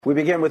We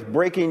begin with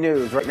breaking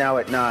news right now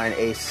at 9.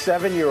 A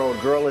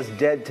 7-year-old girl is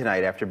dead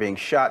tonight after being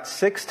shot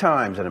 6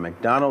 times at a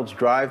McDonald's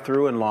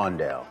drive-thru in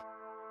Lawndale.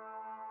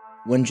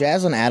 When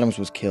Jaslyn Adams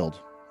was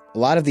killed, a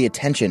lot of the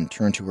attention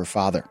turned to her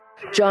father.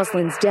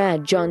 Jocelyn's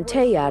dad,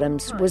 Jonte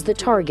Adams, was the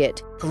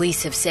target.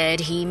 Police have said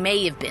he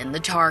may have been the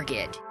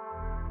target.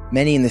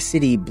 Many in the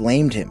city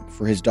blamed him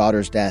for his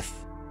daughter's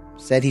death,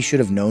 said he should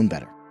have known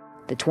better.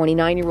 The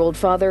 29-year-old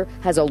father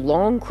has a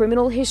long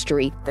criminal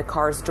history. The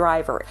car's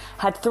driver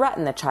had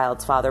threatened the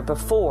child's father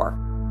before.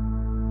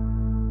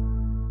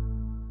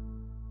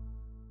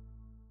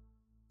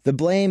 The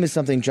blame is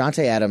something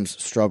Jonte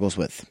Adams struggles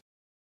with.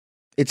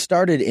 It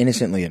started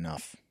innocently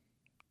enough.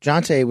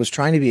 Jonte was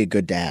trying to be a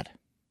good dad,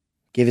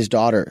 give his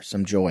daughter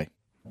some joy.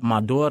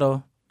 My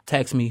daughter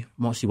texted me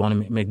once she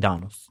wanted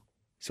McDonald's.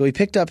 So he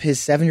picked up his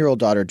 7-year-old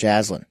daughter,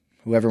 Jaslyn,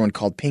 who everyone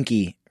called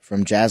Pinky,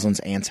 from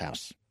Jaslyn's aunt's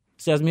house.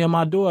 Says me and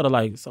my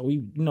daughter, so we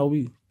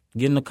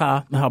get in the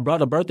car. And her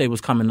brother's birthday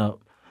was coming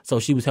up. So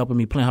she was helping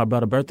me plan her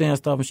brother's birthday and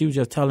stuff. And she was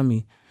just telling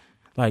me,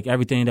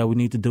 everything that we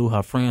need to do,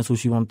 her friends who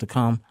she wanted to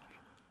come.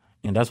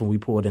 And that's when we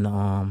pulled in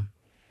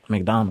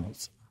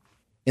McDonald's.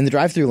 In the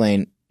drive-thru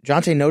lane,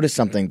 Jonte noticed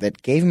something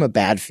that gave him a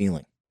bad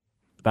feeling.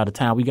 By the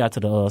time we got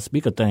to the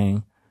speaker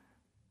thing,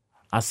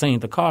 I seen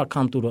the car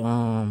come through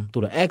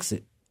the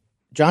exit.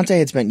 Jonte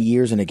had spent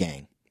years in a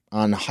gang,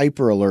 on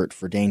hyper alert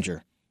for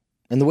danger.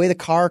 And the way the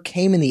car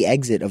came in the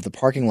exit of the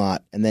parking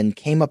lot and then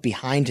came up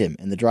behind him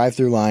in the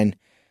drive-thru line,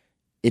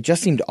 it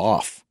just seemed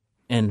off.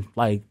 And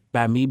by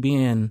me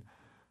being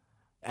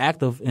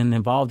active and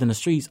involved in the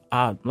streets,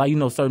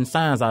 certain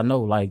signs I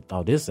know,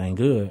 this ain't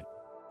good.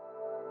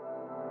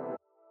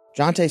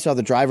 Jonte saw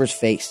the driver's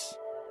face,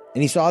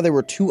 and he saw there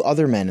were 2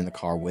 other men in the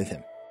car with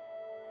him.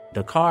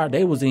 The car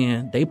they was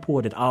in, they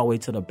pulled it all the way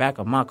to the back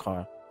of my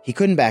car. He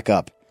couldn't back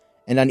up,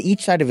 and on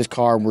each side of his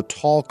car were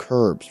tall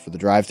curbs for the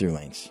drive-thru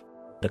lanes.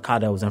 The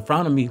car that was in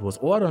front of me was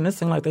ordering. It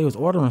seemed like they was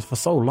ordering for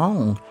so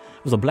long.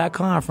 It was a black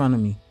car in front of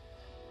me.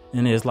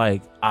 And it's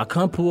I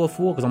couldn't pull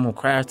full because I'm going to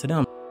crash to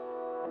them.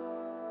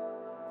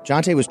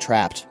 Jonte was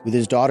trapped with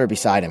his daughter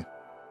beside him.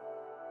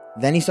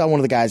 Then he saw one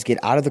of the guys get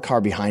out of the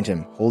car behind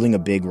him, holding a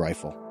big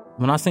rifle.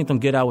 When I seen them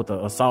get out with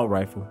the assault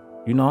rifle,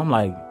 I'm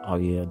like, oh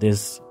yeah,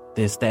 this,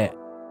 that.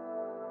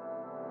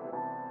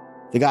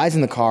 The guys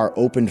in the car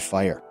opened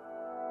fire.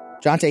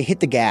 Jonte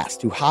hit the gas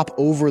to hop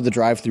over the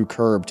drive-thru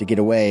curb to get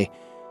away,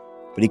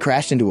 but he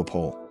crashed into a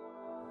pole.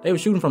 They were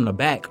shooting from the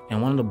back,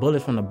 and one of the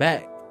bullets from the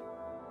back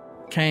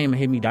came and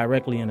hit me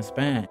directly in the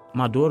spine.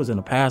 My daughter's in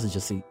the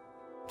passenger seat.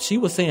 She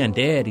was saying,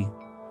 "Daddy."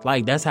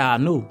 That's how I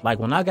knew.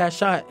 When I got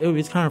shot, it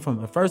was coming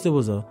from, at first it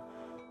was a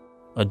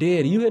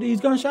daddy. You hear these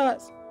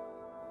gunshots?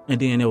 And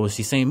then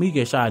she seen me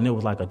get shot, and it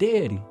was a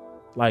daddy.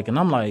 And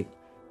I'm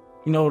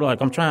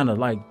I'm trying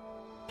to,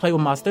 play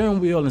with my steering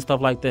wheel and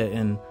stuff like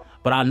that.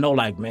 But I know,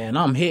 man,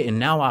 I'm hit, and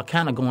now I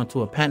kind of go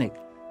into a panic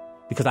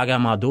because I got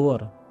my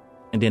daughter.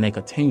 And then they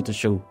continued to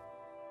shoot.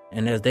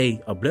 And as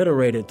they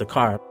obliterated the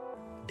car,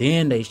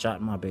 then they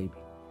shot my baby.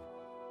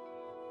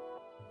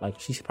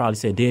 She probably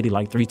said daddy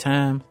 3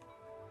 times.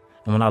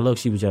 And when I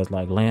looked, she was just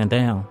laying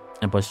down.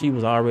 But she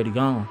was already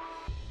gone.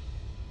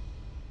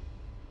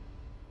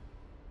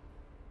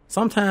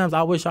 Sometimes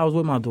I wish I was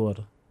with my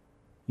daughter.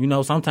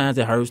 Sometimes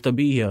it hurts to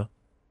be here.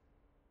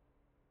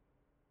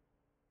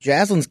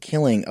 Jaslyn's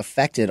killing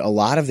affected a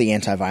lot of the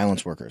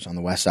anti-violence workers on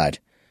the West Side.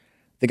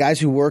 The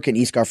guys who work in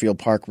East Garfield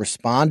Park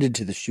responded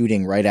to the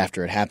shooting right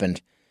after it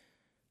happened.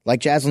 Like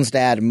Jaslyn's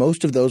dad,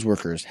 most of those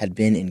workers had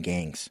been in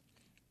gangs.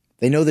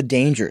 They know the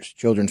dangers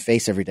children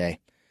face every day.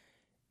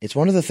 It's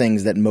one of the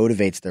things that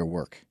motivates their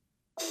work.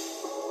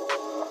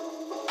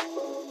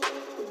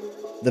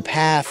 The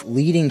path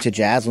leading to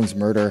Jaslyn's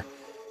murder,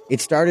 it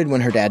started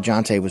when her dad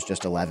Jonte was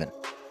just 11.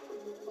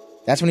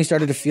 That's when he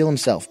started to feel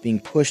himself being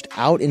pushed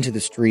out into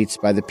the streets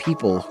by the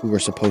people who were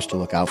supposed to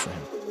look out for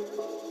him.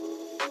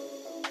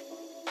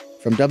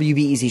 From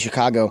WBEZ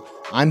Chicago,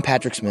 I'm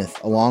Patrick Smith,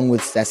 along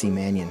with Ceci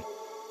Mannion,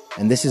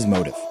 and this is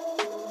Motive.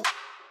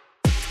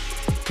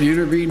 They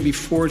intervene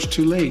before it's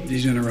too late,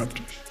 these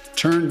interrupters.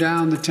 Turn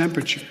down the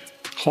temperature.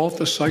 Halt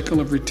the cycle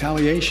of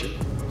retaliation.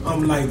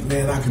 I'm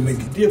man, I can make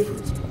a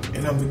difference.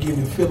 And I'm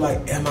beginning to feel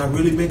am I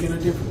really making a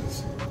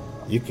difference?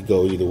 You could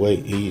go either way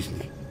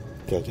easily.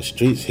 Because the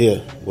streets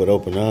here with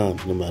open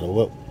arms no matter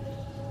what.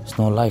 There's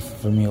no life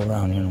for me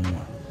around here no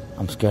more.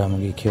 I'm scared I'm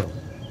going to get killed.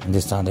 And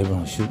this time they're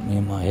going to shoot me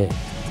in my head.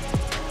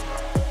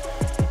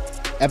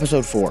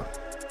 Episode 4,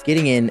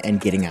 Getting In and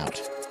Getting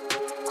Out.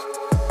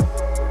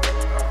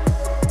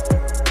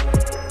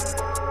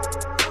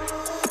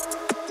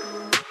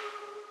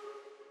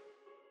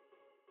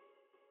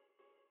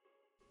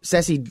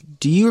 Ceci,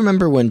 do you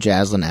remember when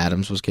Jaslyn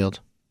Adams was killed?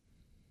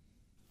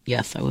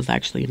 Yes, I was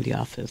actually in the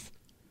office.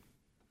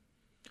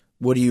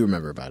 What do you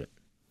remember about it?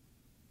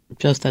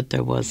 Just that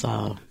there was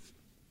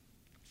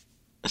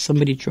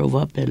somebody drove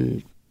up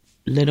and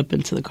lit up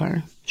into the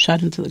car,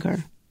 shot into the car.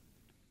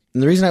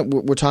 And the reason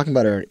we're talking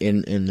about her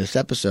in this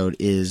episode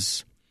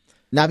is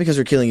not because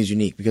her killing is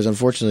unique, because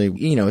unfortunately,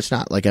 it's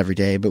not like every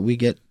day, but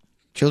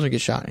children get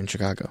shot in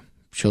Chicago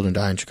children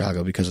die in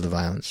Chicago because of the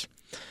violence.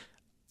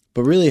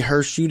 But really,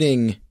 her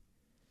shooting,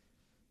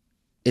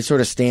 it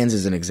sort of stands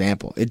as an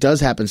example. It does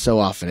happen so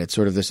often. It's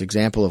sort of this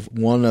example of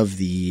one of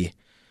the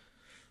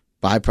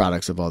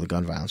byproducts of all the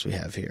gun violence we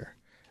have here.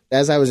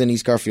 As I was in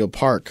East Garfield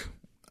Park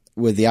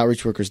with the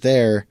outreach workers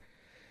there,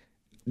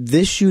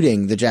 this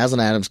shooting, the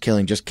Jaslyn Adams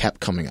killing, just kept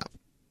coming up.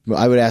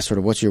 I would ask sort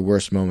of, what's your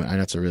worst moment? I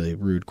know it's a really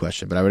rude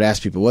question, but I would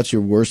ask people, what's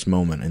your worst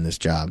moment in this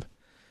job?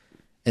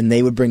 And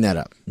they would bring that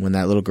up when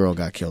that little girl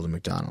got killed in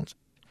McDonald's.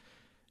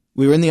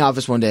 We were in the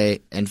office one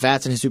day, and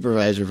Fats and his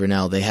supervisor,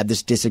 Vernell, they had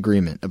this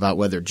disagreement about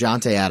whether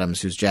Jonte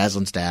Adams, who's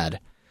Jaslyn's dad,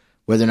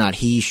 whether or not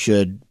he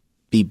should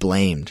be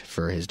blamed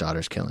for his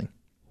daughter's killing.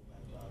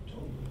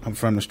 I'm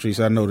from the streets.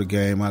 I know the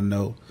game. I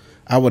know.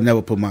 I would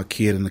never put my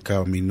kid in the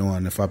car with me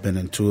knowing if I've been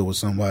into it with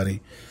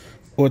somebody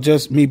or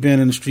just me being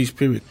in the streets,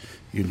 period.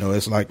 You know,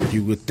 it's like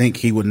you would think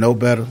he would know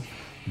better,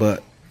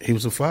 but he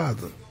was a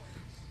father.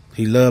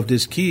 He loved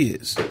his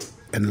kids,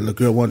 and the little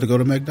girl wanted to go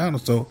to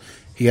McDonald's, so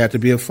he had to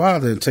be a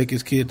father and take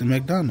his kid to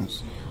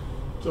McDonald's.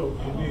 So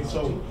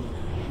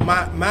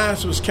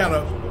mine was kind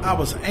of, I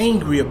was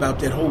angry about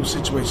that whole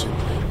situation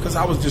because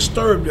I was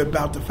disturbed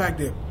about the fact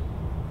that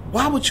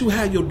why would you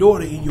have your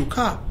daughter in your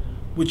car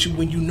with you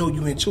when you know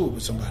you're into it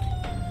with somebody?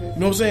 You know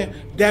what I'm saying?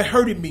 That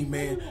hurted me,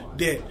 man,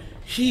 that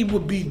he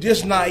would be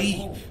this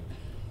naive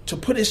to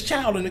put his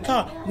child in the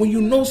car when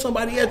you know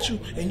somebody at you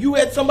and you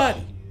at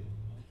somebody.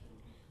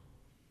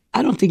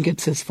 I don't think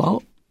it's his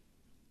fault.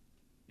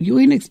 You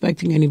ain't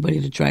expecting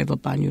anybody to drive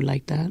up on you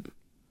like that.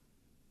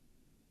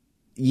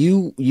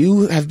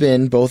 You have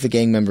been both a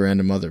gang member and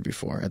a mother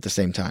before at the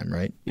same time,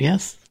 right?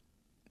 Yes.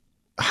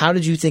 How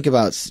did you think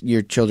about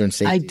your children's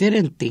safety? I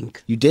didn't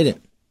think. You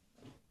didn't?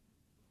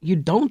 You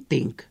don't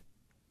think.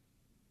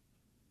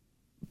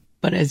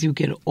 But as you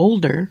get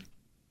older,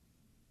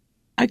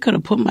 I could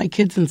have put my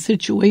kids in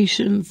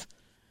situations.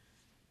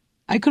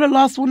 I could have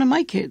lost one of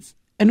my kids.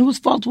 And whose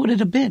fault would it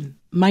have been?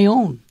 My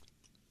own.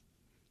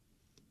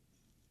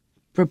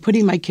 For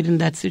putting my kid in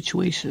that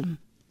situation.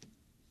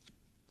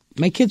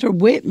 My kids were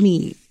with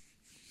me.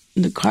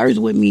 In the cars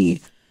with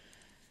me.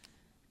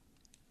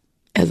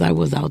 As I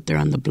was out there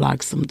on the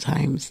block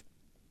sometimes.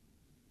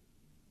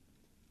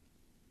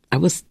 I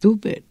was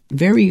stupid.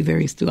 Very,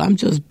 very stupid. I'm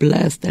just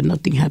blessed that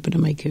nothing happened to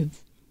my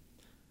kids.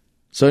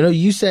 So I know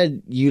you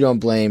said you don't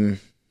blame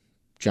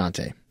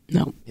Jonte.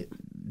 No.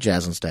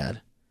 Jaslyn's dad.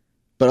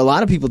 But a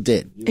lot of people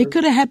did. It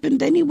could have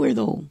happened anywhere,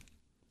 though.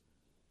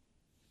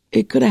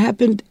 It could have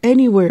happened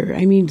anywhere.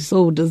 I mean,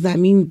 so does that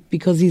mean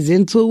because he's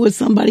into it with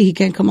somebody, he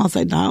can't come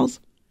outside the house?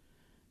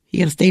 He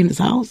got to stay in his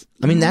house?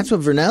 I mean, that's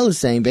what Vernell is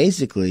saying,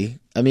 basically.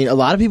 I mean, a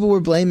lot of people were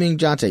blaming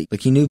Jonte.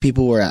 Like, he knew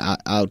people were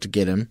out to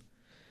get him.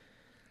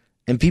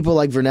 And people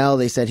like Vernell,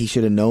 they said he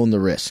should have known the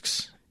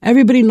risks.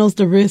 Everybody knows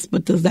the risks,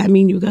 but does that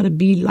mean you got to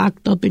be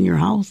locked up in your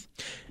house?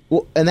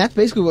 Well, and that's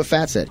basically what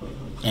Fat said.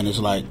 And it's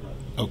like,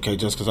 okay,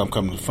 just because I'm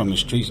coming from the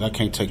streets, I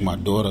can't take my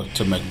daughter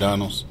to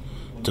McDonald's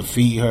to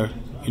feed her.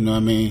 You know what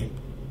I mean?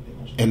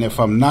 And if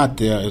I'm not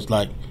there, it's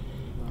like,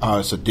 oh,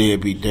 it's a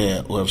deadbeat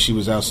dad. Or if she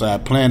was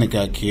outside playing and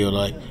got killed,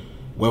 like,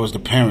 where was the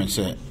parents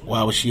at?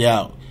 Why was she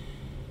out?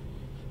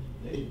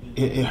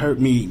 It hurt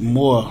me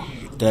more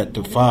that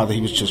the father,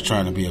 he was just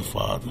trying to be a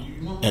father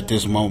at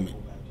this moment.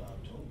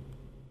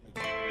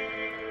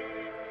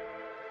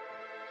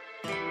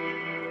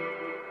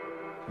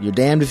 You're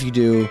damned if you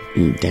do.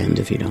 You're damned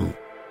if you don't.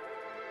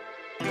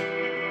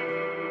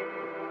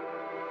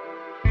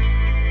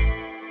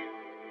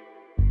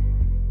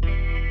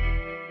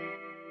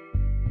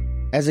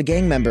 As a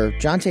gang member,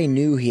 Jonte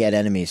knew he had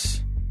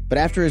enemies. But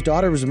after his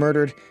daughter was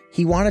murdered,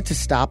 he wanted to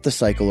stop the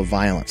cycle of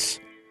violence.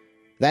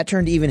 That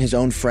turned even his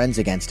own friends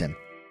against him.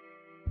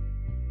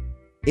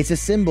 It's a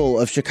symbol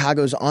of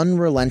Chicago's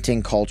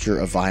unrelenting culture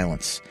of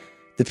violence.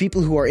 The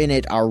people who are in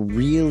it are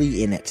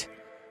really in it.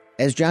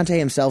 As Jonte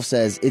himself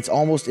says, it's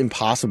almost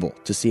impossible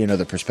to see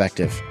another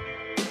perspective.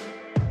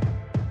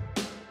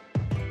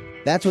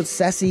 That's what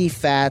Ceci,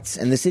 Fats,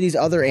 and the city's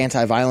other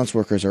anti-violence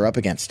workers are up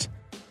against.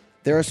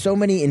 There are so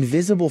many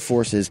invisible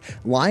forces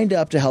lined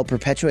up to help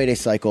perpetuate a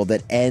cycle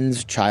that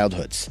ends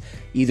childhoods,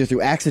 either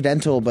through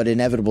accidental but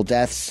inevitable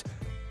deaths,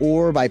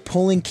 or by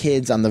pulling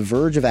kids on the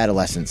verge of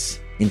adolescence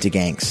into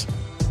gangs.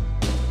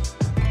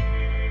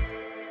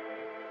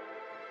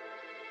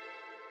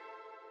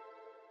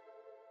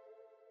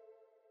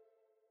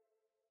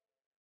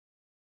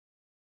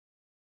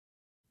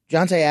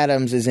 Jonte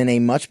Adams is in a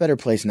much better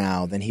place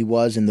now than he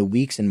was in the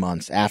weeks and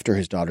months after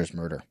his daughter's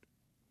murder.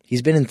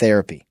 He's been in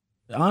therapy.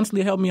 It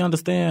honestly helped me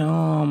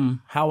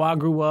understand how I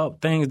grew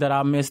up, things that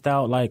I missed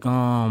out. Like,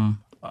 a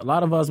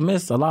lot of us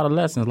miss a lot of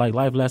lessons, like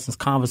life lessons,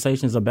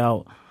 conversations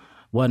about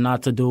what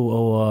not to do.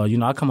 Or,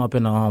 I come up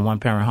in a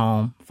one-parent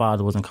home.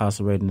 Father was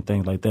incarcerated and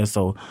things like that.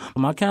 So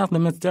my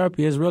counseling and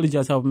therapy is really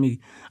just helping me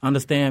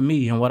understand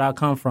me and what I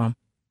come from.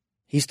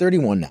 He's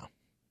 31 now,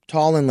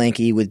 tall and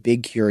lanky with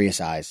big, curious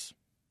eyes.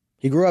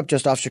 He grew up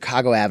just off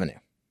Chicago Avenue,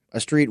 a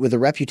street with a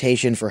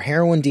reputation for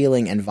heroin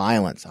dealing and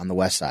violence on the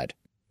west side.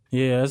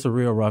 Yeah, it's a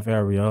real rough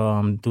area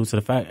due to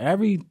the fact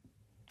every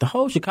The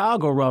whole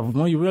Chicago rough,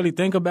 when you really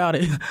think about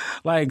it,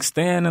 like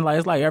standing, like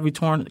it's like every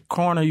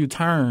corner you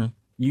turn,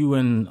 you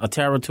in a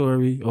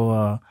territory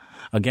or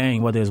a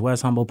gang, whether it's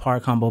West Humboldt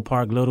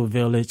Park, Little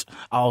Village,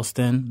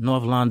 Austin,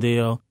 North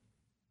Lawndale.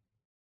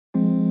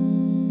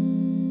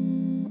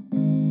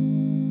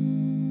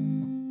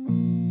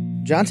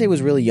 Jonte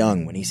was really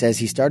young when he says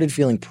he started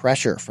feeling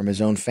pressure from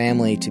his own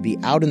family to be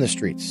out in the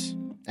streets,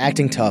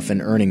 acting tough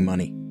and earning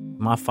money.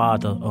 My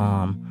father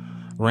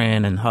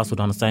ran and hustled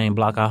on the same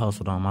block I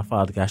hustled on. My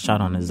father got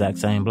shot on the exact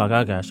same block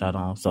I got shot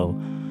on. So,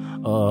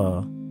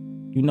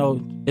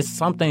 it's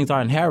some things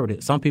are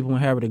inherited. Some people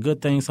inherited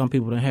good things. Some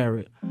people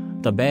inherit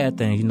the bad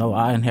things.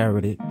 I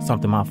inherited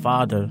something my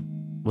father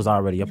was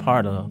already a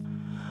part of.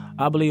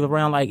 I believe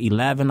around like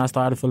 11, I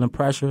started feeling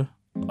pressure.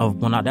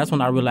 That's when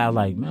I realized,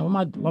 like, man,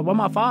 where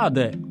my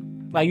father at?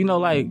 Like,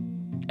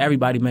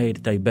 everybody made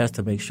their best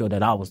to make sure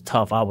that I was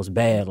tough, I was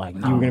bad. Like,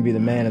 no. You were going to be the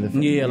man of the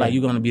family. Yeah, like,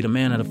 you're going to be the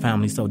man of the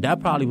family. So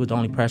that probably was the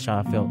only pressure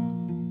I felt.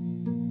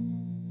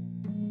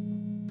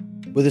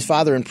 With his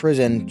father in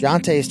prison,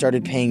 Jonte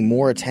started paying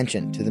more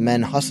attention to the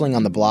men hustling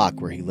on the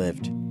block where he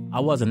lived.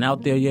 I wasn't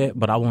out there yet,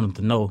 but I wanted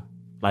to know.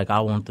 Like,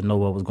 I wanted to know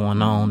what was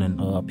going on.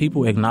 And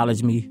people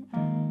acknowledged me.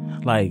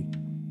 Like,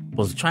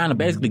 was trying to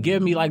basically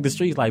give me, like, the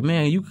streets. Like,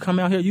 man, you could come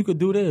out here, you could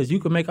do this. You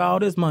could make all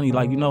this money.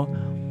 Like,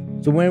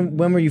 So when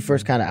were you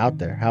first kind of out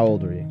there? How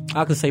old were you?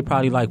 I could say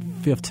probably like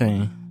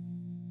 15.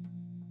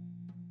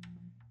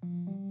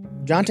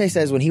 Jonte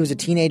says when he was a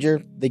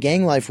teenager, the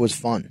gang life was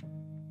fun.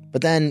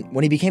 But then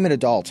when he became an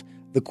adult,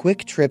 the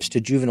quick trips to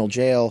juvenile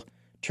jail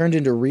turned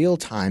into real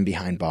time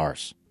behind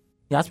bars.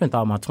 Yeah, I spent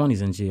all my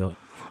 20s in jail.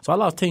 So I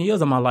lost 10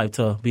 years of my life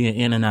to being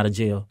in and out of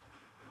jail.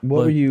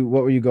 What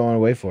were you going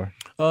away for?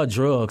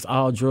 Drugs,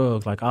 all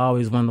drugs. Like, I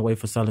always went away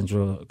for selling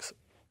drugs.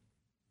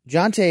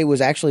 Jonte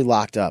was actually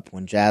locked up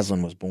when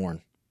Jaslyn was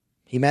born.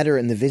 He met her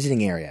in the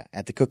visiting area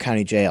at the Cook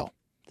County Jail,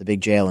 the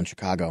big jail in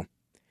Chicago.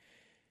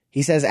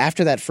 He says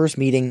after that first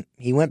meeting,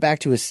 he went back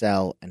to his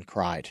cell and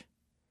cried.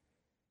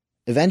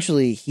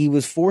 Eventually, he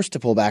was forced to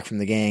pull back from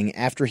the gang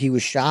after he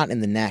was shot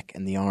in the neck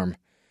and the arm.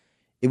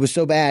 It was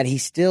so bad, he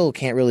still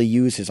can't really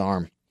use his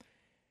arm.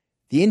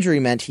 The injury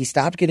meant he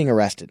stopped getting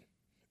arrested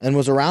and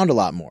was around a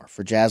lot more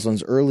for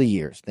Jaslyn's early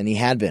years than he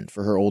had been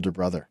for her older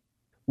brother.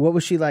 What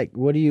was she like?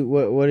 What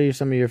are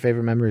some of your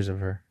favorite memories of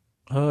her?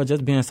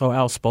 Just being so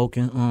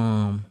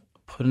outspoken,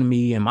 putting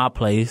me in my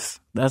place.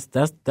 That's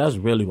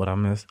really what I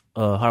miss.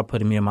 Her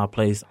putting me in my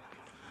place.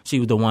 She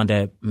was the one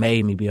that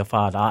made me be a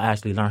father. I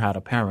actually learned how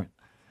to parent.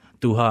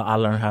 Through her, I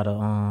learned how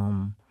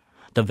to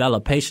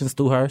develop patience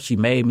through her. She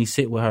made me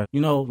sit with her.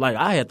 Like,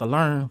 I had to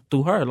learn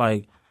through her.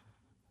 Like,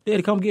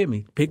 Daddy, come get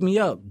me. Pick me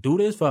up. Do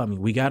this for me.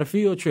 We got a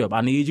field trip.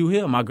 I need you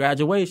here, my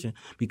graduation.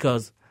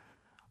 Because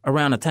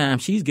around the time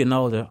she's getting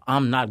older,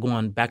 I'm not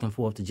going back and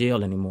forth to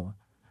jail anymore.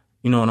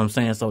 You know what I'm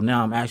saying? So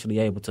now I'm actually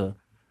able to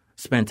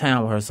spend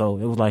time with her. So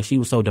it was like she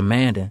was so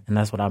demanding, and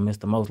that's what I missed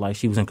the most. Like,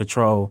 she was in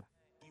control.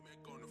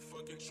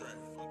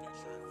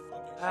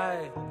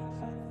 Hey.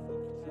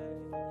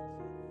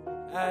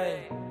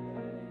 Hey.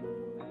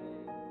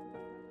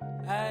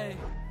 Hey.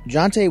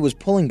 Jonte was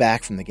pulling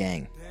back from the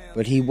gang,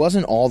 but he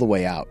wasn't all the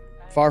way out.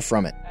 Far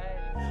from it.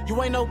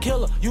 You ain't no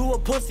killer, you a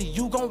pussy,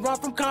 you gon' run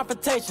from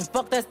confrontations.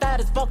 Fuck that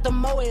status, fuck the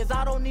moeds,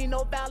 I don't need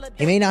no validation.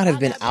 He may not have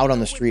been out on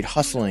the street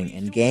hustling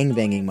and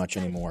gangbanging much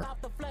anymore,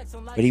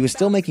 but he was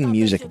still making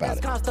music about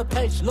it.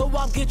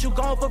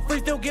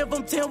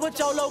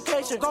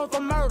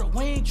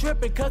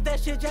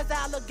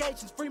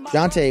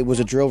 Jonte was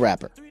a drill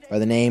rapper by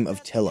the name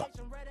of Tilla.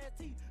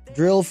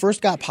 Drill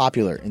first got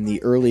popular in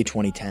the early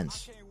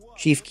 2010s.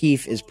 Chief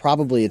Keef is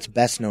probably its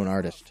best-known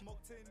artist.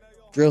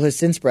 Drill has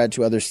since spread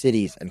to other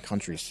cities and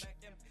countries.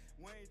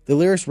 The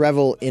lyrics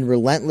revel in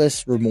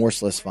relentless,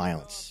 remorseless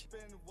violence.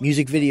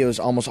 Music videos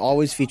almost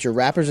always feature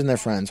rappers and their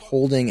friends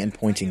holding and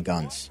pointing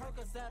guns.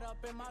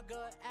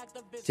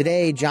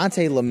 Today,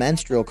 Jonte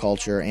laments drill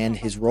culture and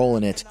his role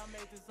in it,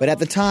 but at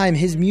the time,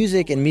 his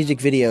music and music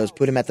videos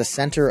put him at the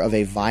center of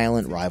a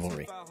violent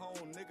rivalry.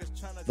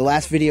 The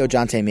last video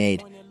Jonte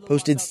made,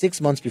 posted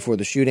 6 months before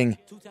the shooting,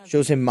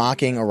 shows him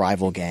mocking a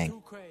rival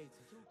gang.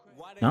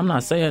 Now, I'm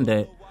not saying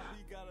that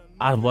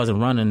I wasn't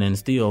running and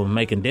still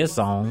making diss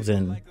songs,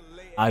 and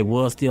I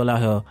was still out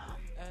here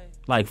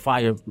like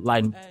fire,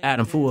 like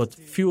adding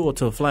fuel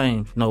to a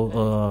flame,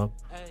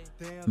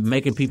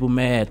 making people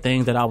mad,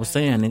 things that I was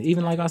saying, and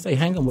even like I say,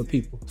 hanging with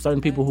people,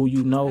 certain people who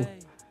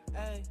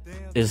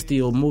is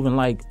still moving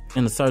like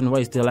in a certain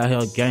way, still out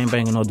here gang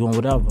banging or doing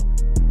whatever.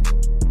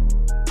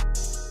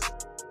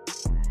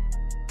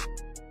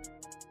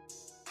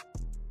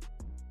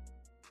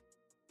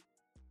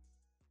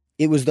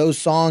 It was those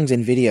songs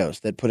and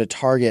videos that put a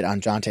target on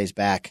Jonte's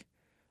back,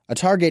 a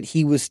target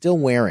he was still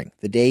wearing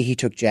the day he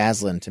took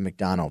Jaslyn to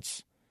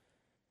McDonald's.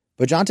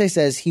 But Jonte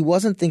says he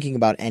wasn't thinking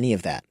about any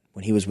of that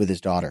when he was with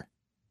his daughter.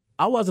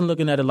 I wasn't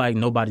looking at it like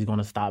nobody's going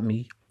to stop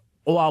me,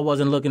 or I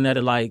wasn't looking at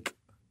it like,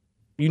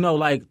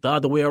 like the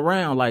other way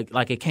around,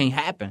 like it can't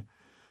happen.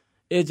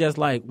 It's just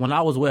like when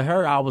I was with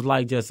her, I was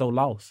like just so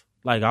lost.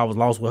 Like I was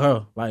lost with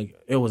her. Like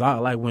it was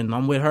like when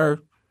I'm with her,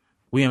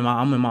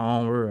 I'm in my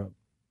own world.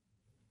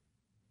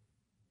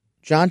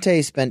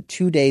 Jonte spent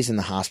 2 days in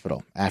the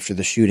hospital after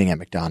the shooting at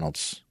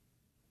McDonald's.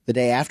 The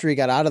day after he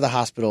got out of the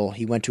hospital,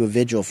 he went to a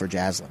vigil for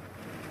Jaslyn.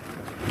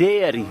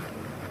 Daddy.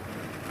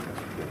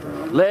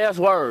 Last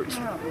words.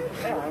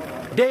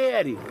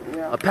 Daddy.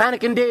 A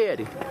panicking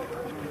daddy.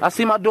 I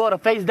see my daughter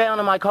face down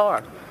in my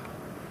car.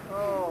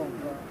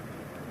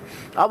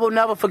 I will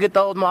never forget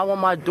those. I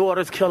want my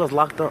daughter's killers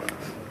locked up.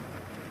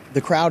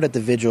 The crowd at the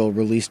vigil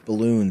released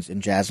balloons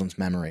in Jaslyn's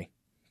memory.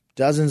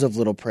 Dozens of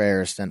little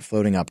prayers sent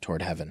floating up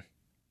toward heaven.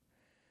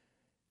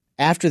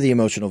 After the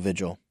emotional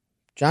vigil,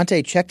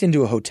 Jonte checked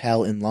into a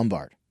hotel in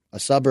Lombard, a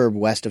suburb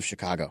west of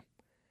Chicago.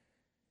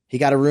 He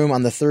got a room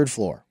on the 3rd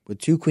floor with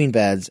 2 queen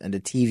beds and a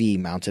TV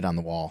mounted on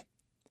the wall.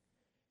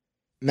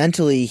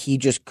 Mentally, he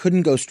just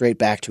couldn't go straight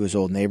back to his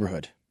old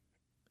neighborhood.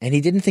 And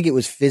he didn't think it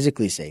was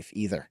physically safe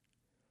either.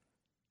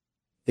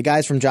 The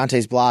guys from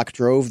Jonte's block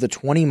drove the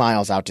 20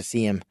 miles out to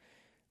see him.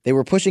 They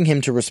were pushing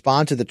him to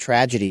respond to the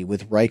tragedy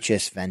with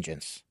righteous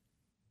vengeance.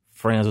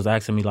 Friends was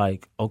asking me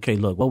like, okay,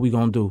 look, what we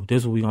gonna do?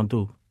 This is what we gonna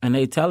do. And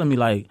they telling me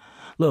like,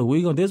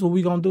 look, this is what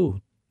we gonna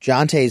do.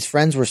 Jonte's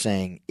friends were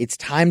saying, it's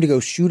time to go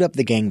shoot up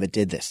the gang that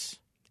did this.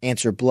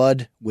 Answer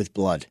blood with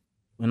blood.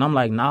 And I'm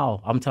like,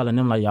 no, I'm telling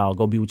them like, y'all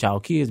go be with y'all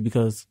kids,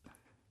 because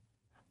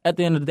at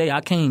the end of the day,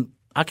 I can't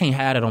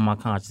have it on my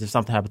conscience if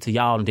something happened to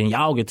y'all and then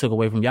y'all get took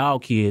away from y'all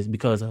kids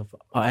because of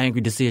an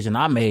angry decision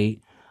I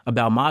made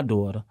about my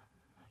daughter.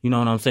 You know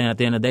what I'm saying? At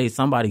the end of the day,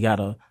 somebody got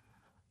to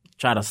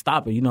try to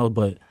stop it,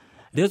 but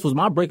this was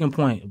my breaking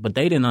point, but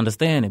they didn't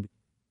understand it.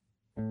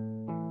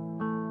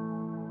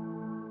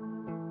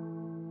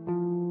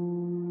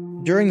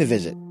 During the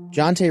visit,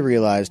 Jonte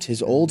realized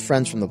his old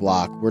friends from the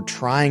block were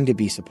trying to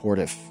be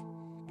supportive,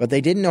 but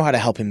they didn't know how to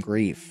help him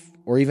grieve,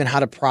 or even how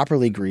to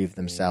properly grieve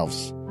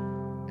themselves.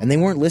 And they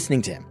weren't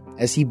listening to him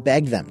as he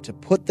begged them to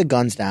put the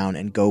guns down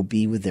and go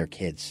be with their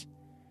kids.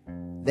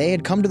 They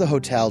had come to the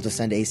hotel to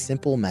send a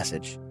simple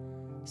message.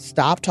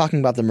 Stop talking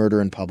about the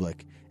murder in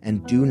public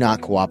and do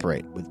not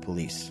cooperate with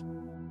police.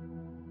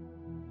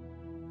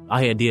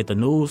 I had did the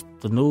news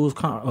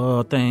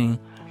thing,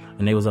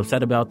 and they was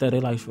upset about that. They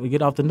like,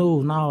 get off the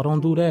news. No,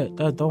 don't do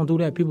that. Don't do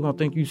that. People gonna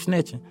think you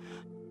snitching.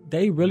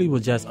 They really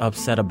was just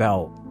upset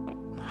about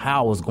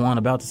how I was going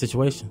about the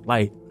situation.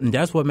 Like, and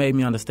that's what made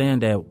me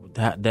understand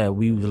that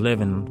we was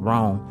living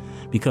wrong,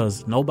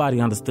 because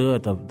nobody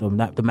understood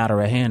the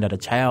matter at hand that a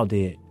child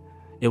did.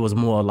 It was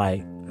more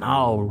like,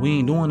 no, we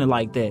ain't doing it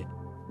like that.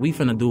 We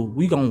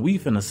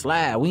finna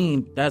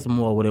slide. That's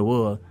more what it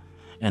was.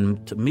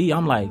 And to me,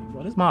 I'm like,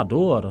 well, this my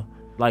daughter.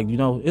 Like,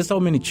 it's so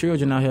many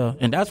children out here.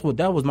 And that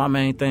was my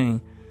main thing.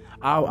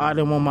 I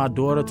didn't want my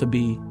daughter to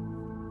be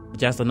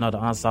just another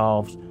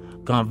unsolved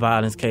gun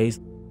violence case.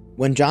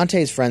 When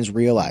Jonte's friends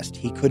realized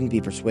he couldn't be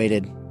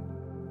persuaded,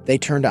 they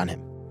turned on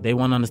him. They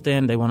want to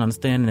understand,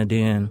 and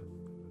then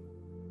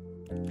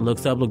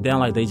looks up, look down,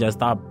 like they just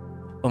stopped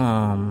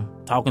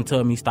talking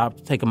to me,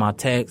 stopped taking my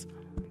texts,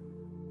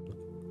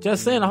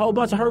 just saying a whole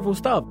bunch of hurtful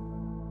stuff.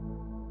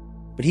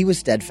 But he was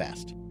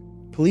steadfast.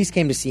 Police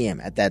came to see him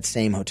at that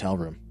same hotel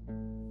room.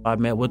 I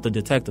met with the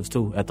detectives,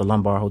 too, at the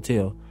Lombard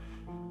Hotel.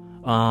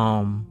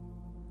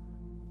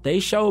 They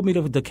showed me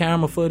the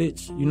camera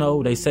footage.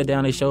 They sat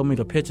down, they showed me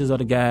the pictures of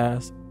the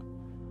guys.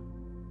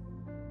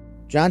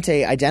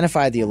 Jonte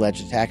identified the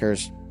alleged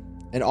attackers,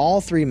 and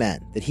all 3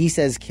 men that he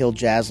says killed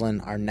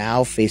Jaslyn are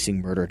now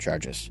facing murder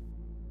charges.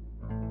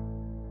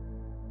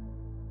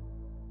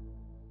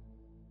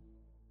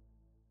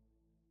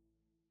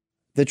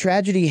 The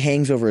tragedy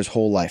hangs over his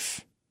whole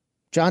life.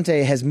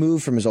 Jonte has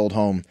moved from his old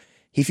home.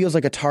 He feels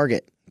like a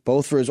target,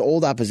 both for his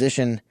old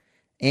opposition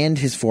and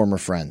his former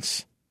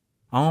friends.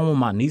 I don't want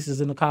my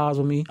nieces in the cars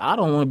with me. I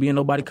don't want to be in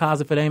nobody's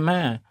cars if it ain't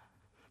mine,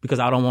 because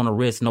I don't want to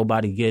risk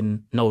nobody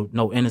getting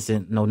another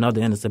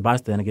innocent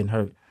bystander getting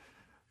hurt.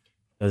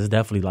 It's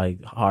definitely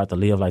like hard to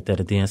live like that.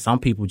 And then some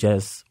people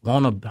just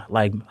want to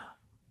like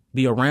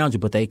be around you,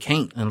 but they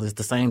can't. And it's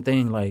the same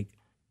thing. Like,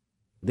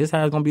 this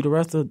how it's gonna be the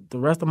rest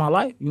of my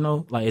life.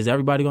 Like, is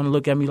everybody gonna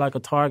look at me like a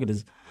target?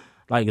 Is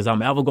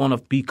I'm ever gonna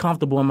be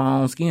comfortable in my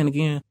own skin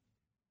again?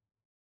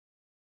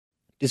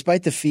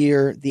 Despite the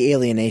fear, the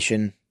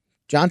alienation,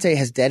 Jonte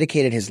has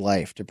dedicated his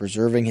life to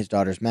preserving his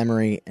daughter's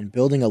memory and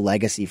building a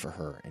legacy for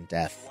her in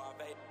death.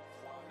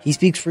 He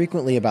speaks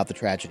frequently about the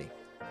tragedy,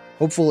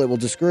 hopeful it will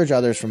discourage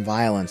others from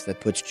violence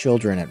that puts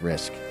children at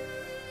risk.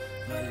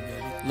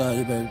 Love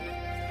you, baby.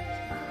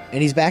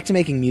 And he's back to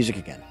making music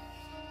again.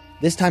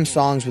 This time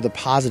songs with a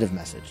positive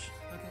message,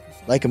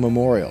 like a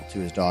memorial to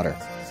his daughter.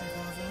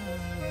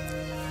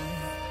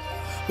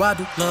 Why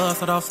do love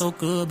start off so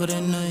good, but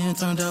in the end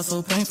turned out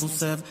so painful?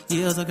 7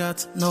 years I got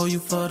to know you,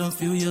 for them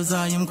few years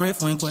I am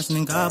grateful. Ain't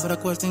questioning God, but I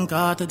question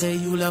God. Today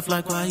you left,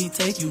 like why he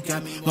take you?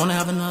 Got me wanna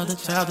have another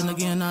child, and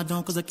again I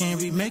don't, cause I can't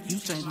remake you.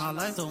 Changed my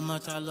life so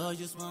much, I love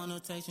you. Just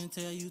wanna taste and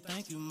tell you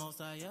thank you most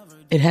I ever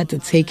did. It had to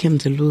take him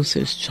to lose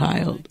his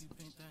child,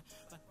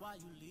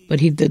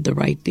 but he did the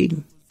right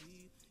thing.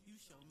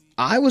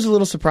 I was a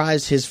little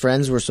surprised his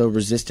friends were so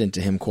resistant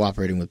to him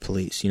cooperating with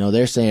police.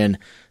 They're saying,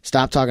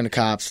 stop talking to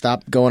cops,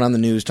 stop going on the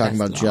news talking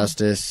about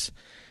justice.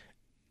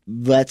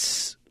 We're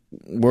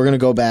going to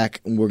go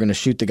back and we're going to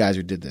shoot the guys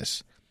who did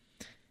this.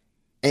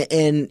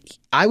 And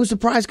I was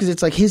surprised because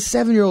it's like his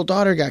 7-year-old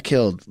daughter got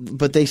killed,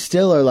 but they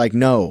still are like,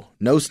 no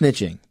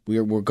snitching.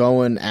 We're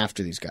going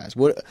after these guys.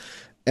 What?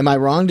 Am I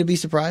wrong to be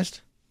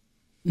surprised?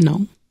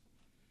 No.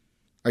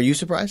 Are you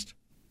surprised?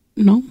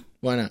 No.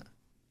 Why not?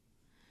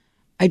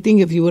 I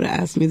think if you would have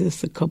asked me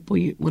this a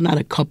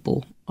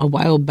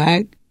while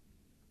back,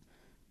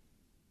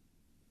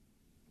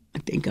 I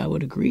think I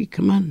would agree.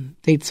 Come on,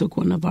 they took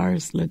one of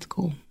ours, let's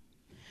go.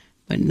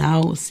 But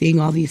now seeing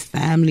all these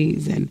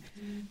families and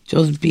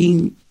just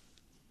being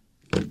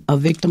a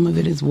victim of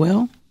it as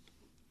well,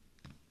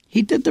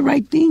 he did the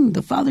right thing.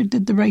 The father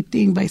did the right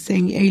thing by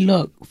saying, hey,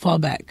 look, fall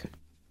back.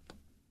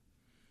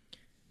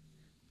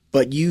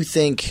 But you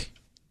think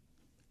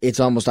it's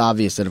almost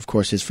obvious that, of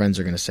course, his friends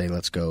are going to say,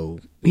 let's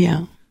go.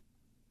 Yeah.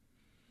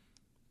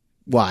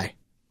 Why?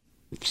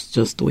 It's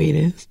just the way it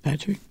is,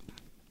 Patrick.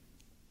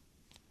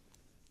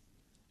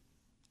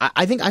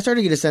 I think I started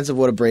to get a sense of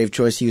what a brave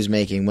choice he was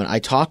making when I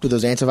talked with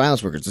those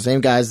anti-violence workers, the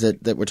same guys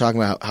that were talking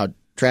about how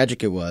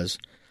tragic it was.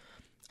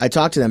 I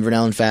talked to them,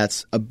 Vernell and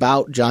Fats,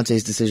 about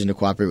Jonte's decision to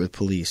cooperate with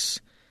police.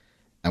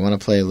 I want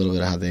to play a little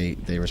bit of how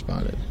they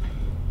responded.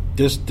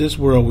 This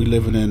world we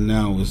living in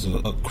now is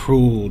a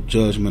cruel,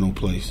 judgmental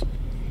place.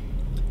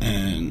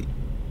 And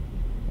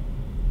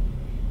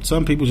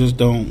some people just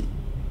don't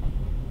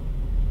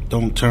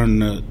turn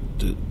the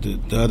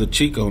other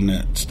cheek on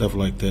that, stuff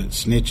like that,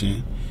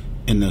 snitching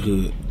in the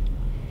hood,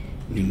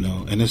 and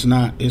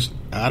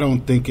I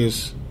don't think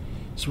it's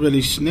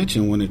really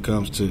snitching when it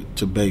comes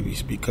to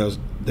babies, because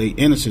they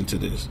innocent to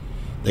this.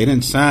 They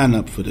didn't sign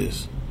up for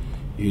this,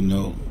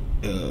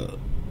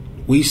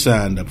 we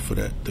signed up for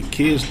that. The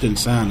kids didn't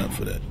sign up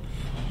for that.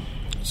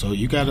 So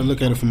you got to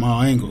look at it from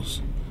all angles,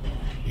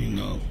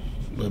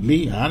 But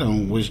me, I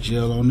don't wish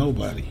jail on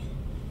nobody.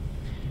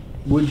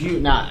 Would you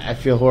not? I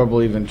feel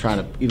horrible even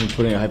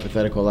putting a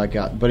hypothetical like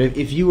that. But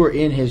if you were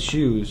in his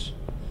shoes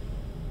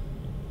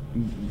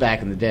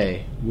back in the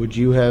day, would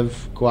you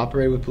have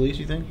cooperated with police,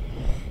 you think?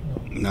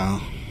 No.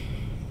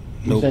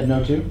 You said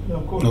no too? No,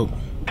 of course. Nope.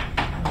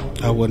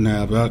 I wouldn't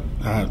have. I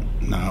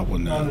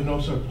wouldn't have. Under no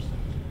circumstance.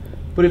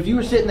 But if you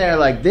were sitting there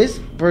like, this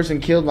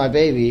person killed my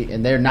baby,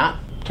 and they're not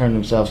turning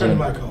themselves in. Turn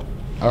the mic off.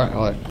 All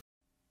right.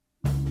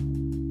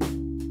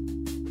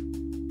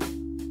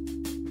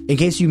 In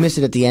case you missed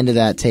it at the end of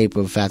that tape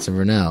of Fats and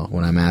Vernell,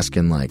 when I'm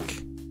asking,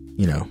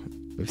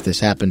 if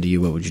this happened to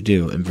you, what would you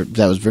do? And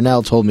that was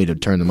Vernell told me to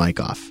turn the mic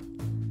off.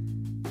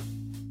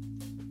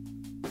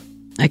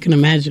 I can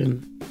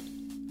imagine.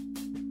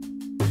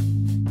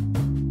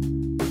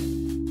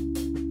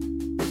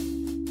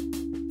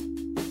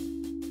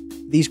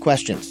 These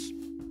questions.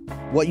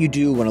 What you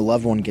do when a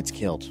loved one gets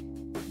killed.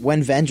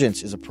 When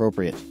vengeance is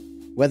appropriate.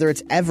 Whether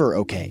it's ever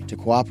okay to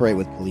cooperate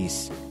with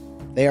police.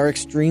 They are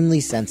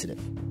extremely sensitive,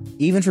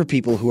 even for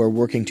people who are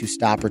working to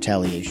stop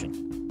retaliation.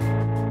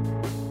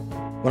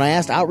 When I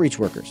asked outreach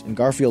workers in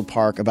Garfield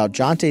Park about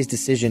Jonte's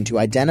decision to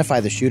identify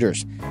the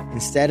shooters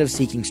instead of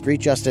seeking street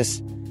justice,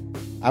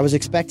 I was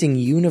expecting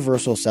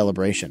universal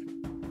celebration.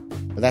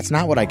 But that's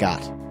not what I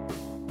got.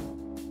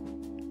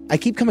 I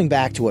keep coming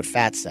back to what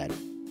Fats said.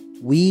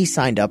 We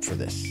signed up for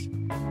this.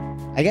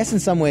 I guess in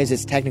some ways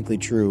it's technically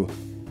true,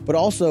 but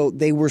also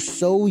they were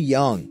so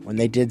young when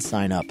they did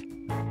sign up.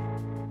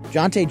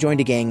 Jonte joined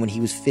a gang when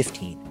he was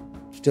 15,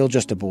 still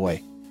just a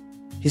boy.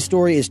 His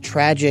story is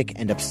tragic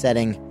and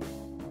upsetting,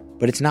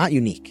 but it's not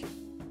unique.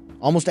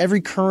 Almost every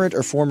current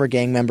or former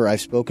gang member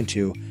I've spoken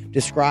to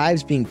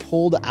describes being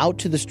pulled out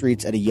to the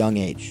streets at a young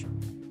age,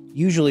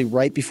 usually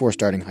right before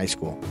starting high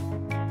school.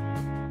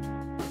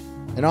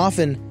 And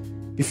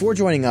often, before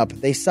joining up,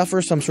 they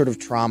suffer some sort of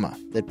trauma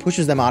that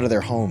pushes them out of their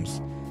homes,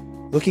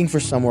 looking for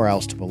somewhere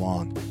else to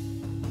belong.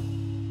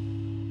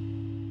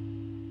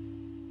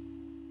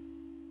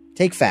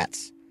 Take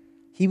Fats.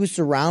 He was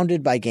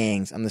surrounded by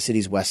gangs on the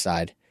city's west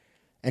side,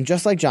 and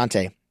just like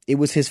Jonte, it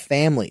was his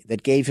family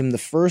that gave him the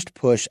first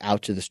push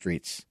out to the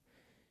streets.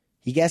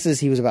 He guesses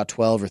he was about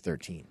 12 or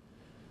 13.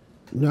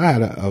 I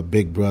had a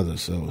big brother,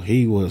 so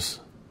he was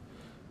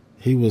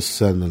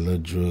selling a little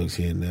drugs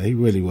here and there. He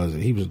really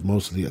wasn't. He was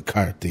mostly a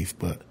car thief,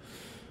 but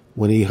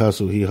when he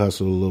hustled a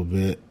little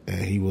bit,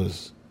 and he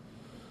was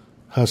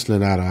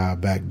hustling out of our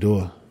back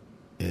door.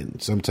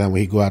 And sometimes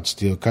when he go out to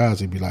steal cars,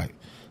 he'd be like,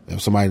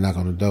 if somebody knock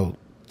on the door,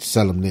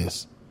 sell him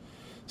this.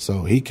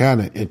 So he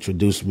kind of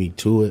introduced me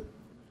to it.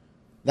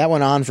 That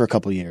went on for a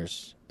couple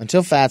years,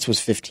 until Fats was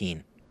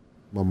 15.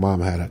 My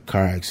mom had a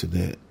car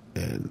accident,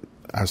 and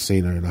I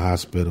seen her in the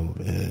hospital,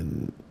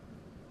 and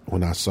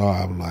when I saw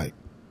her, I'm like,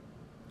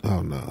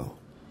 oh no.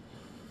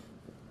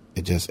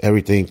 It just,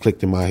 everything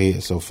clicked in my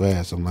head so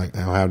fast. I'm like,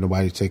 I don't have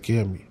nobody to take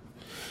care of me.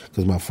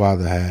 Because my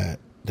father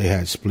they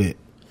had split.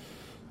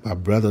 My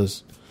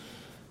brothers,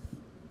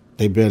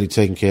 they barely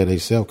taking care of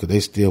themselves because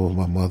they still with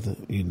my mother,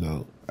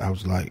 I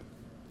was like,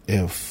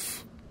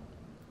 if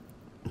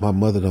my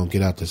mother don't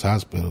get out this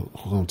hospital,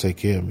 who's going to take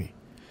care of me?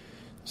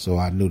 So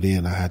I knew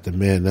then I had to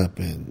man up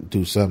and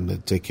do something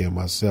to take care of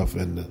myself.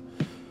 And the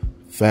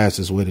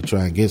fastest way to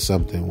try and get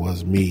something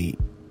was me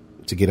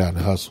to get out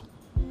and hustle.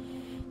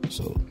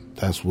 So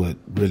that's what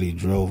really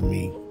drove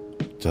me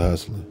to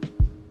hustling.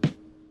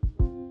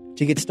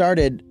 To get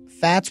started,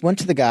 Fats went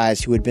to the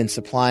guys who had been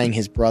supplying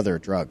his brother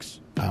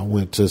drugs. I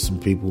went to some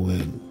people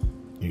and,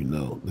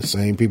 the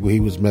same people he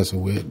was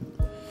messing with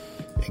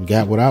and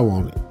got what I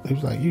wanted. He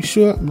was like, "You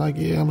sure?" I'm like,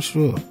 "Yeah, I'm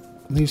sure.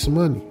 I need some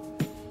money."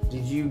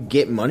 Did you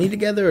get money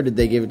together, or did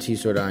they give it to you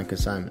sort of on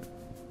consignment?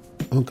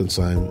 On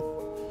consignment.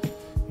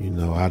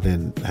 I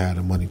didn't have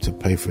the money to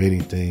pay for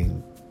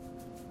anything.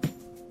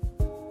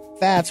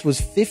 Fats was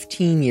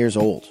 15 years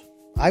old.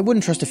 I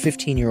wouldn't trust a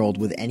 15-year-old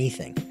with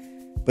anything.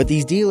 But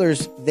these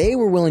dealers, they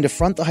were willing to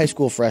front the high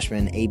school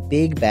freshman a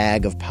big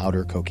bag of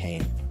powder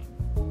cocaine.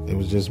 It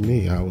was just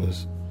me. I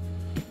was,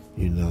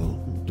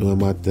 doing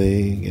my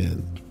thing,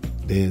 and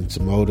then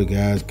some older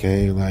guys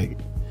came like,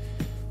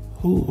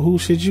 who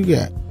shit you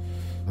got?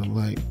 I'm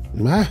like,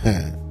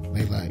 mine.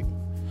 They like,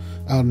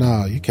 "Oh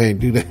no, you can't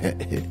do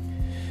that.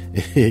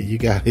 you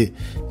got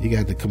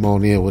to come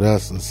on in with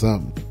us or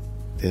something."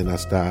 Then I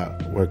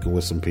started working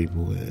with some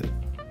people, and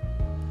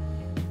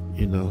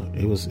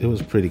it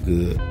was pretty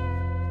good.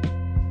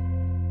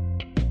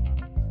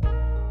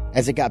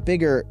 As it got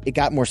bigger, it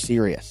got more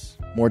serious,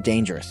 more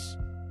dangerous.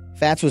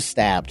 Fats was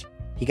stabbed.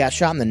 He got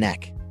shot in the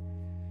neck.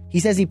 He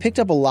says he picked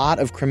up a lot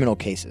of criminal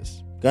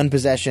cases, gun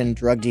possession,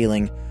 drug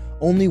dealing.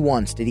 Only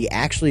once did he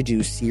actually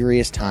do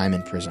serious time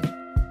in prison.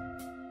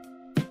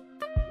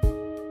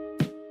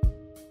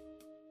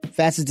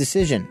 Fats'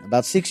 decision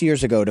about 6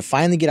 years ago to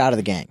finally get out of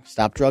the gang,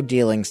 stop drug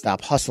dealing,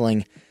 stop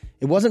hustling,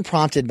 it wasn't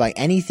prompted by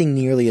anything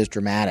nearly as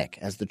dramatic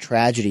as the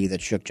tragedy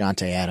that shook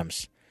Jonte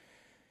Adams.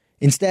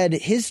 Instead,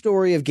 his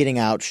story of getting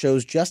out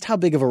shows just how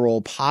big of a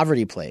role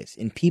poverty plays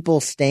in people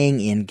staying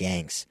in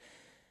gangs,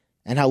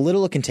 and how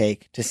little it can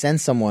take to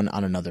send someone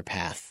on another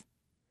path.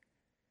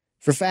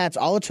 For Fats,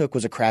 all it took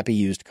was a crappy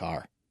used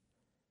car.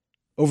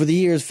 Over the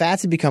years,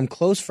 Fats had become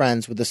close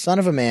friends with the son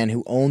of a man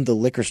who owned the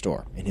liquor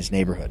store in his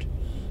neighborhood.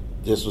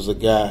 This was a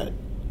guy,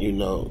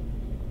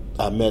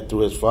 I met through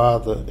his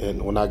father,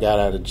 and when I got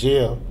out of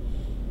jail,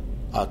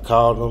 I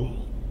called him.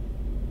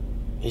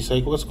 He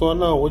said, "What's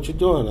going on? What you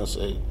doing?" I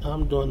say,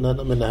 "I'm doing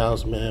nothing. I'm in the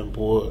house, man,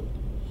 bored."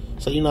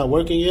 He said, "You not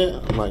working yet?"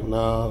 I'm like,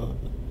 "No.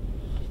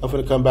 I'm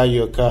finna come buy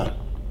you a car.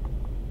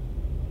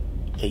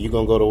 And you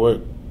gonna go to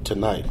work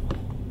tonight."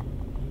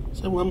 I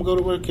said, "Where I'm gonna go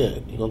to work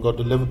at?" "You gonna go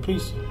deliver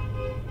pizza?"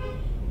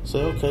 I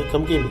said, "Okay,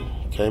 come get me."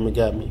 Came and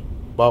got me.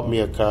 Bought me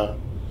a car.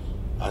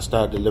 I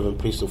started delivering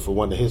pizza for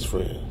one of his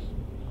friends.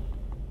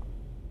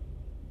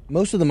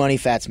 Most of the money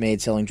Fats made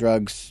selling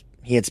drugs,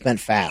 he had spent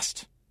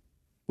fast.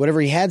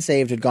 Whatever he had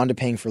saved had gone to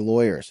paying for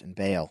lawyers and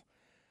bail.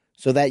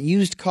 So that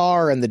used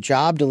car and the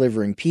job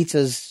delivering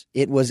pizzas,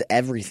 it was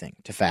everything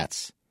to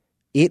Fats.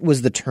 It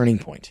was the turning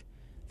point,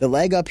 the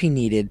leg up he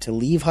needed to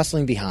leave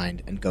hustling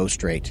behind and go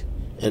straight.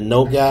 And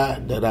no guy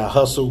that I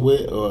hustled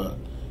with or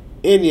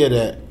any of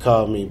that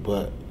called me,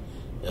 but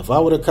if I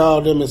would have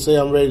called them and say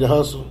I'm ready to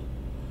hustle,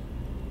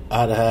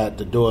 I'd have had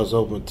the doors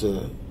open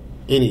to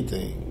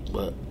anything.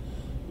 But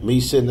me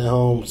sitting at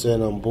home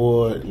saying I'm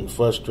bored and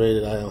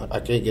frustrated,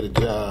 I can't get a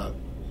job,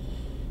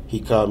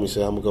 he called me and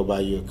said, "I'm going to go buy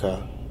you a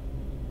car."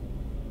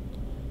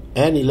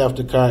 And he left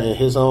the car in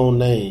his own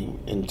name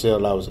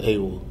until I was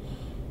able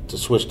to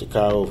switch the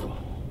car over.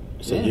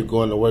 He said, "You're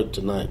going to work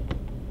tonight."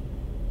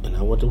 And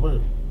I went to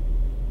work.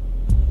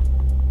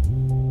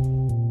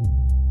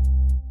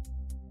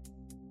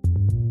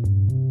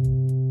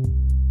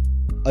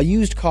 A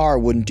used car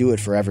wouldn't do it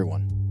for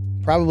everyone.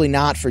 Probably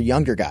not for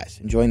younger guys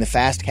enjoying the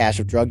fast cash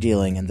of drug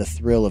dealing and the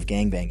thrill of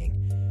gangbanging.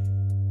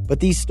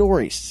 But these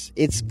stories,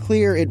 it's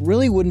clear it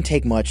really wouldn't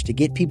take much to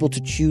get people to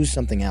choose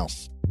something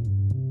else.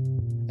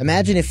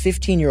 Imagine if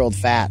 15-year-old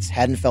Fats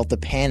hadn't felt the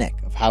panic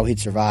of how he'd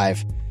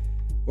survive,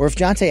 or if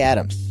Jonte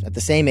Adams, at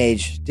the same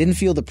age, didn't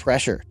feel the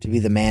pressure to be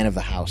the man of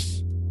the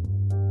house.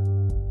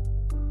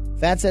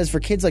 Fats says for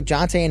kids like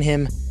Jonte and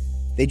him,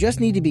 they just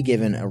need to be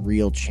given a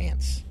real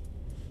chance.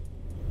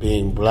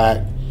 Being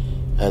black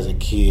as a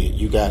kid,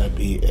 you gotta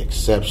be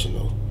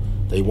exceptional.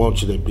 They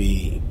want you to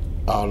be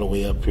all the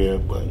way up here,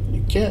 but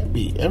you can't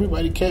be.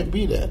 Everybody can't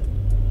be that.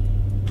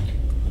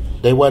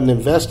 They wasn't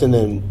investing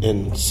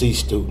in C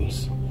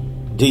students,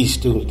 D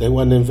students. They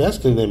wasn't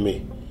investing in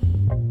me.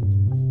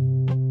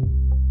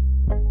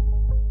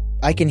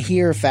 I can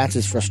hear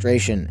Fats'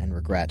 frustration and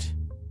regret.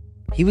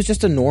 He was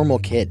just a normal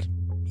kid.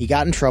 He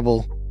got in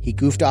trouble, he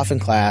goofed off in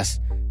class,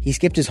 he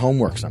skipped his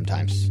homework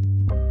sometimes.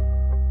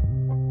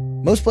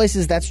 Most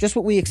places, that's just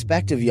what we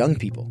expect of young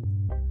people.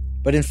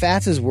 But in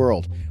Fats'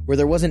 world, where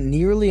there wasn't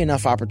nearly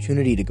enough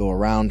opportunity to go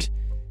around,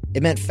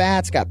 it meant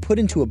Fats got put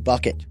into a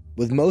bucket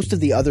with most of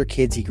the other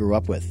kids he grew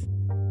up with.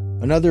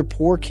 Another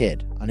poor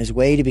kid on his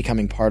way to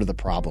becoming part of the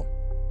problem.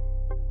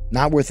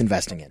 Not worth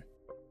investing in.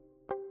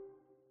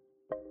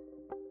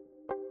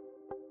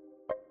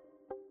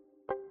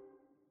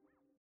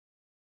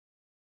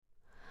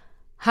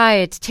 Hi,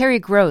 it's Terry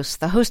Gross,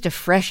 the host of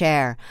Fresh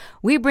Air.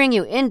 We bring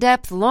you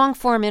in-depth,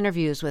 long-form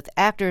interviews with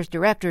actors,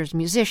 directors,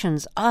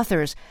 musicians,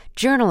 authors,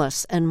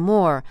 journalists, and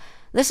more.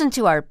 Listen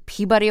to our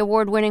Peabody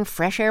Award-winning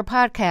Fresh Air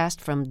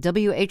podcast from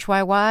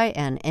WHYY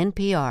and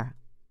NPR.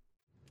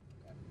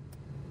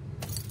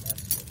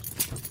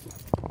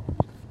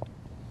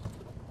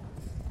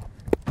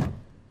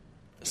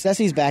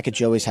 Ceci's back at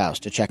Joey's house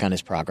to check on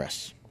his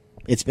progress.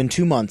 It's been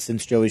 2 months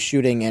since Joey's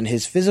shooting, and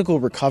his physical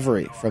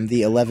recovery from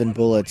the 11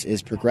 bullets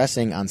is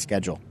progressing on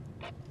schedule.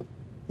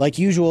 Like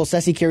usual,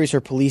 Ceci carries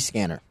her police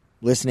scanner,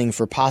 listening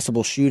for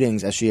possible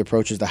shootings as she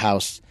approaches the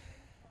house,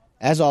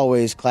 as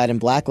always, clad in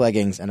black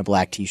leggings and a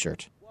black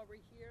t-shirt.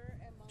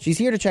 She's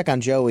here to check on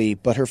Joey,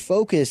 but her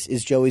focus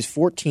is Joey's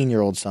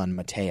 14-year-old son,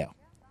 Mateo.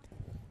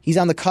 He's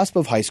on the cusp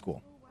of high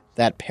school,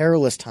 that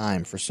perilous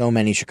time for so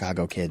many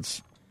Chicago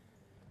kids.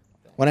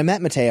 When I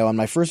met Mateo on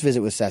my first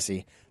visit with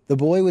Ceci, the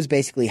boy was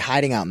basically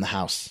hiding out in the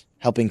house,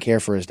 helping care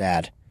for his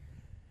dad.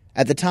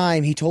 At the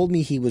time, he told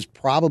me he was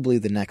probably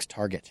the next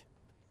target.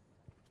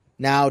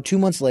 Now, 2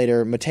 months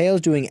later,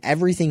 Mateo's doing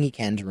everything he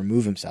can to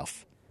remove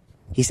himself.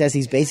 He says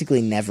he's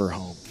basically never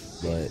home.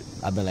 But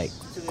I've been,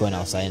 going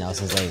outside now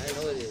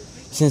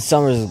since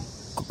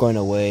summer's going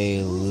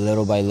away,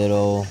 little by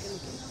little.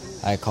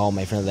 I call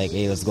my friends,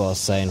 hey, let's go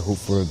outside and hoop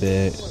for a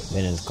bit,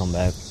 and then come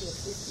back.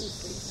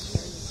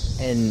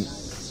 And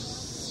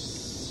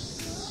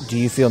do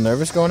you feel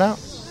nervous going out?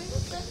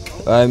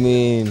 I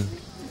mean,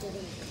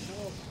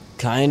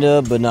 kind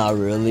of, but not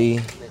really.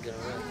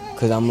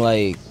 Because I'm,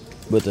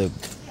 with a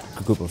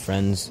group of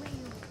friends.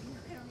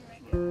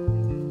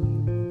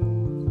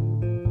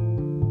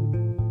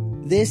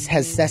 This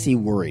has Ceci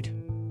worried.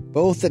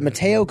 Both that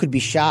Mateo could be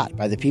shot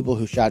by the people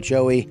who shot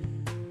Joey,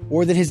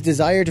 or that his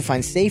desire to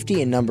find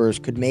safety in numbers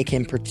could make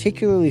him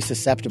particularly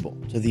susceptible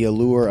to the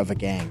allure of a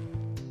gang.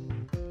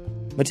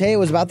 Mateo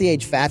was about the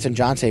age Fats and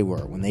Jonte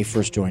were when they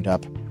first joined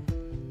up.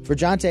 For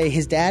Jonte,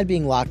 his dad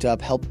being locked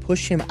up helped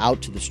push him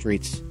out to the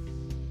streets.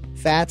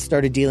 Fats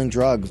started dealing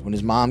drugs when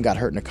his mom got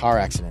hurt in a car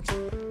accident.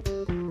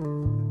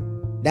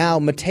 Now,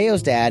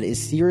 Mateo's dad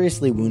is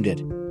seriously wounded.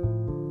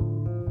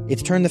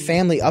 It's turned the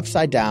family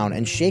upside down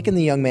and shaken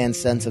the young man's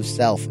sense of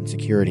self and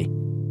security.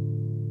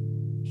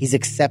 He's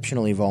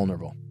exceptionally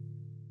vulnerable.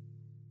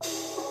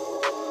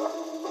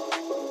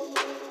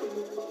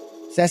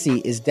 Ceci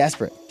is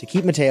desperate to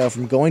keep Mateo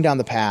from going down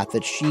the path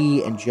that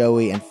she and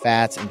Joey and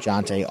Fats and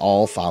Jonte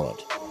all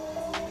followed.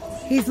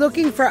 He's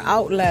looking for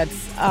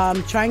outlets,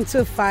 trying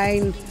to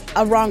find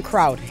a wrong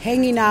crowd,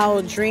 hanging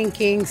out,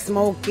 drinking,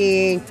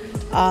 smoking,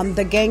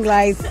 the gang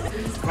life.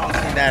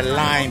 Crossing that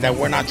line that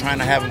we're not trying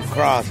to have him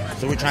cross,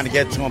 so we're trying to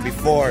get to him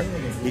before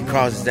he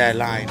crosses that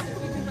line.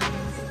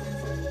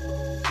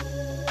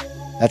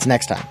 That's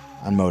next time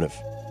on Motive.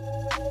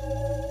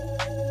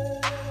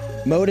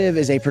 Motive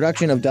is a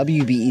production of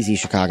WBEZ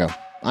Chicago.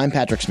 I'm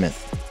Patrick Smith.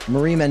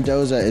 Marie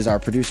Mendoza is our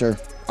producer.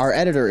 Our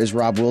editor is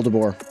Rob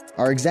Wildeboer.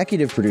 Our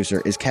executive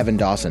producer is Kevin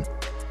Dawson.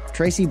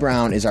 Tracy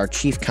Brown is our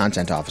chief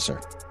content officer.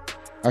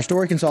 Our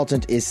story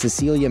consultant is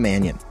Cecilia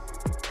Mannion.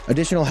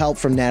 Additional help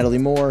from Natalie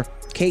Moore,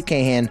 Kate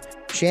Cahan,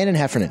 Shannon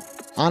Heffernan,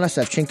 Anna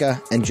Sevchenka,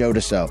 and Joe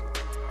Dassault.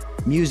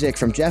 Music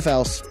from Jeff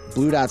Else,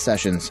 Blue Dot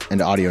Sessions,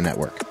 and Audio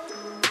Network.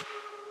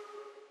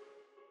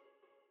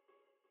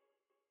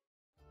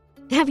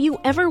 Have you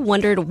ever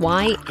wondered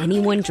why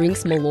anyone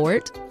drinks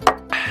Malort?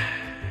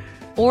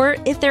 Or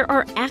if there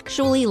are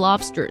actually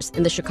lobsters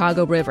in the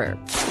Chicago River?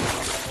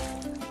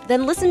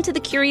 Then listen to the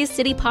Curious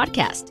City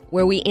podcast,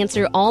 where we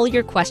answer all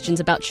your questions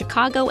about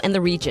Chicago and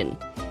the region.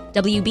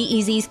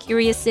 WBEZ's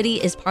Curious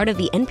City is part of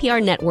the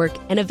NPR network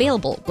and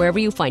available wherever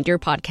you find your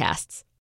podcasts.